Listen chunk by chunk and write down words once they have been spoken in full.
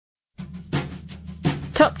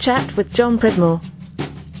Top Chat with John Pridmore.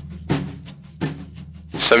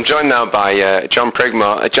 So I'm joined now by John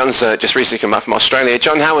Pridmore. John's just recently come back from Australia.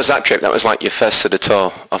 John, how was that trip? That was like your first sort of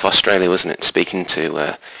tour of Australia, wasn't it? Speaking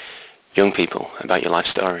to young people about your life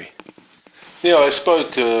story. Yeah, I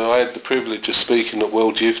had the privilege of speaking at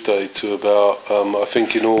World Youth Day to about, I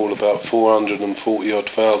think in all, about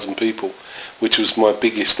 440,000 people, which was my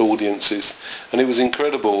biggest audiences. And it was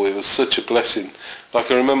incredible. It was such a blessing.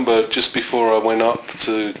 Like I remember just before I went up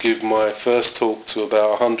to give my first talk to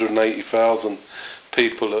about 180,000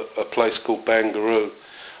 people at a place called Barangaroo,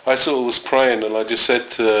 I sort of was praying and I just said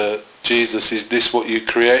to Jesus, is this what you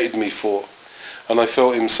created me for? And I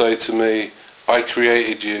felt him say to me, I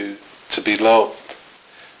created you to be loved.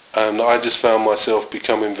 And I just found myself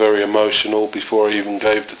becoming very emotional before I even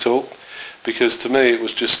gave the talk, because to me it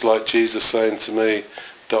was just like Jesus saying to me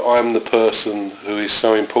that I'm the person who is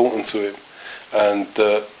so important to him, and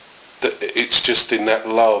that it's just in that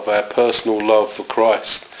love, our personal love for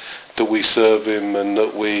Christ, that we serve him and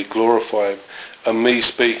that we glorify him. And me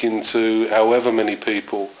speaking to however many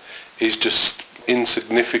people is just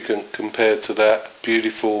insignificant compared to that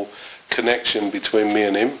beautiful connection between me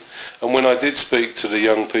and him. And when I did speak to the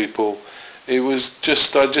young people, it was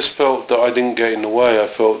just, I just felt that I didn't get in the way. I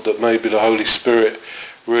felt that maybe the Holy Spirit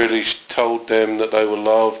really told them that they were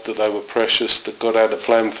loved, that they were precious, that God had a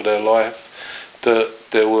plan for their life, that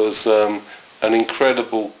there was an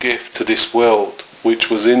incredible gift to this world which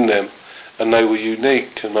was in them, and they were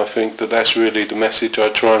unique. And I think that that's really the message I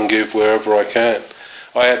try and give wherever I can.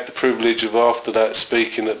 I had the privilege of, after that,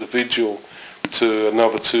 speaking at the vigil to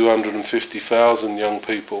another 250,000 young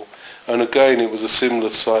people, and again it was a similar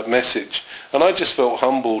type message, and I just felt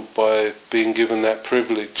humbled by being given that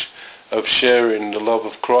privilege of sharing the love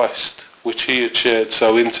of Christ, which he had shared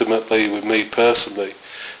so intimately with me personally,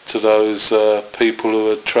 to those people who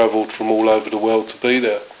had travelled from all over the world to be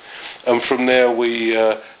there. And from there we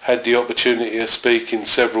had the opportunity to speak in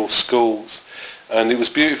several schools, and it was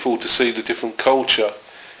beautiful to see the different culture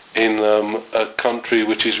in a country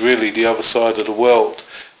which is really the other side of the world,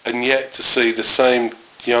 and yet to see the same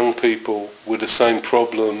young people with the same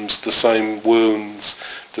problems, the same wounds,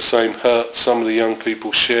 the same hurt. Some of the young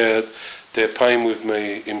people shared their pain with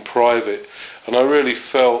me in private, and I really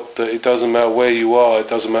felt that it doesn't matter where you are, it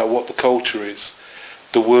doesn't matter what the culture is,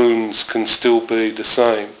 the wounds can still be the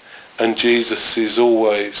same, and Jesus is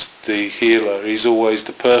always the healer. He's always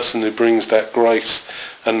the person who brings that grace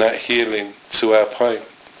and that healing to our pain.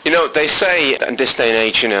 You know, they say in this day and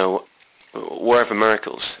age, you know, where are the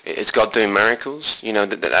miracles? Is God doing miracles? You know,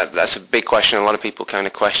 that's a big question. A lot of people kind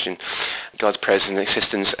of question God's presence and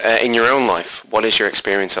existence. In your own life, what is your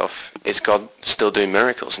experience of? Is God still doing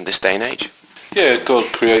miracles in this day and age? Yeah,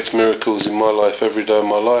 God creates miracles in my life every day of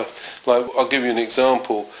my life. Like, I'll give you an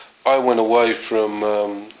example. I went away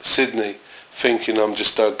from Sydney thinking I'm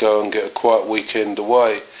just going to go and get a quiet weekend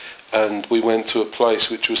away. And we went to a place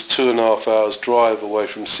which was 2.5 hours drive away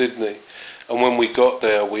from Sydney. And when we got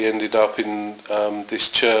there, we ended up in this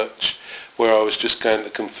church where I was just going to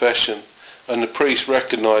confession. And the priest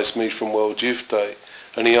recognised me from World Youth Day,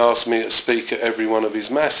 and he asked me to speak at every one of his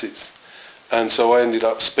masses. And so I ended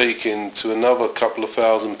up speaking to another couple of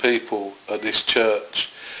thousand people at this church.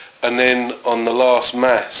 And then on the last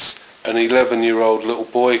mass, an 11-year-old little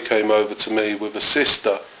boy came over to me with a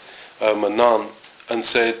sister, a nun, and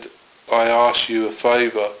said, I ask you a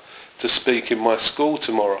favour to speak in my school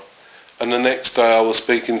tomorrow. And the next day I was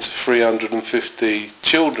speaking to 350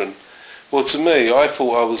 children. Well, to me, I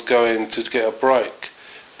thought I was going to get a break,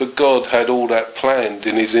 but God had all that planned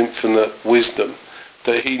in his infinite wisdom,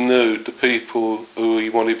 that he knew the people who he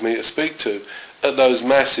wanted me to speak to. At those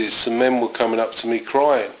masses, some men were coming up to me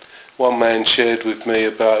crying. One man shared with me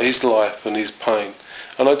about his life and his pain,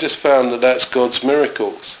 and I just found that that's God's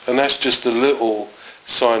miracles, and that's just a little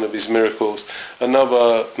sign of his miracles.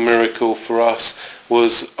 Another miracle for us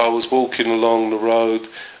was I was walking along the road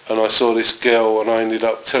and I saw this girl, and I ended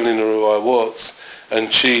up telling her who I was,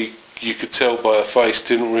 and she, you could tell by her face,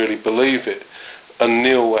 didn't really believe it. And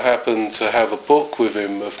Neil happened to have a book with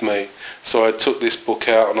him of me, so I took this book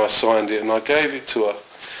out and I signed it and I gave it to her.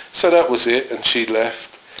 So that was it, and she left.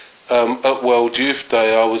 At World Youth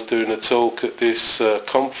Day I was doing a talk at this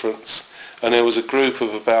conference, and there was a group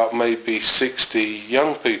of about maybe 60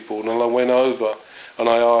 young people, and I went over and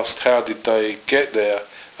I asked how did they get there,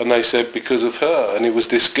 and they said because of her. And it was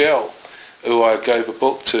this girl who I gave a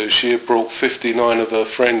book to. She had brought 59 of her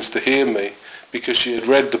friends to hear me because she had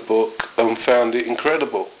read the book and found it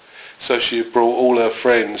incredible. So she had brought all her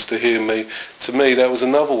friends to hear me. To me, that was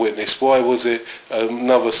another witness. Why was it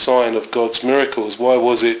another sign of God's miracles? Why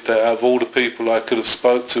was it that out of all the people I could have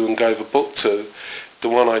spoke to and gave a book to, the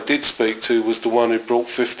one I did speak to was the one who brought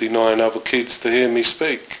 59 other kids to hear me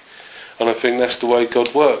speak. And I think that's the way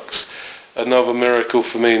God works. Another miracle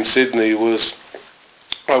for me in Sydney was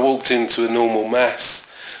I walked into a normal mass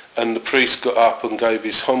and the priest got up and gave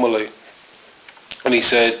his homily. And he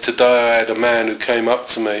said, today I had a man who came up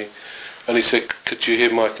to me and he said, could you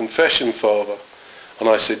hear my confession, Father? And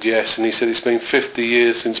I said, yes. And he said, it's been 50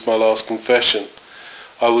 years since my last confession.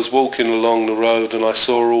 I was walking along the road and I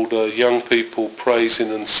saw all the young people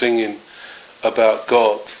praising and singing about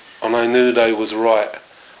God. And I knew they was right.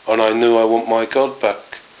 And I knew I want my God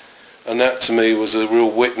back. And that to me was a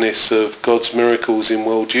real witness of God's miracles in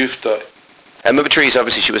World Youth Day. Mother Teresa,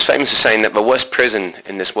 obviously, she was famous for saying that the worst prison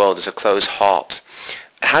in this world is a closed heart.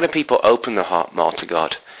 How do people open the heart more to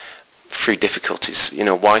God through difficulties? You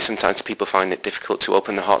know, why sometimes people find it difficult to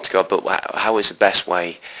open the heart to God, but how is the best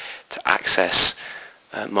way to access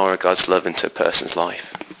more of God's love into a person's life?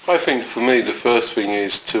 I think for me the first thing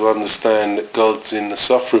is to understand that God's in the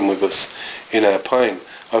suffering with us, in our pain.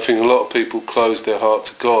 I think a lot of people close their heart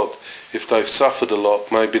to God if they've suffered a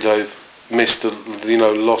lot. Maybe they've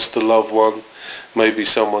lost a loved one, maybe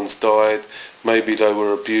someone's died, maybe they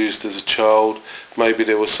were abused as a child, maybe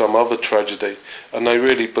there was some other tragedy, and they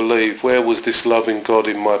really believe, where was this loving God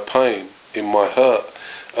in my pain, in my hurt?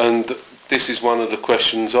 And this is one of the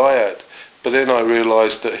questions I had. But then I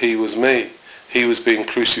realised that he was me. He was being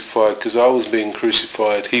crucified because I was being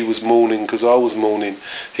crucified. He was mourning because I was mourning.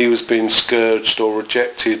 He was being scourged or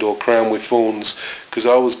rejected or crowned with thorns because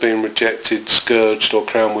I was being rejected, scourged or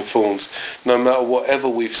crowned with thorns. No matter whatever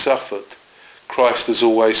we've suffered, Christ has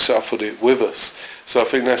always suffered it with us. So I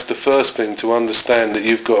think that's the first thing, to understand that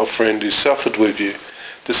you've got a friend who suffered with you.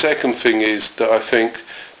 The second thing is that I think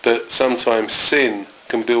that sometimes sin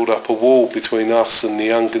can build up a wall between us and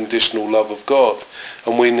the unconditional love of God,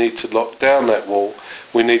 and we need to lock down that wall.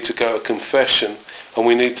 We need to go to confession, and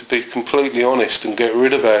we need to be completely honest and get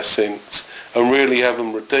rid of our sins and really have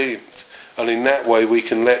them redeemed. And in that way we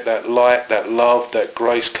can let that light, that love, that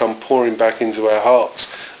grace come pouring back into our hearts,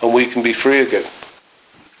 and we can be free again.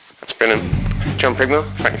 That's brilliant. John Pridmore,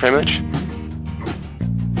 thank you very much.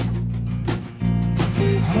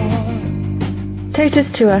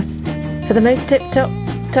 Totus2us, for the most tip-top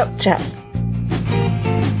top chat.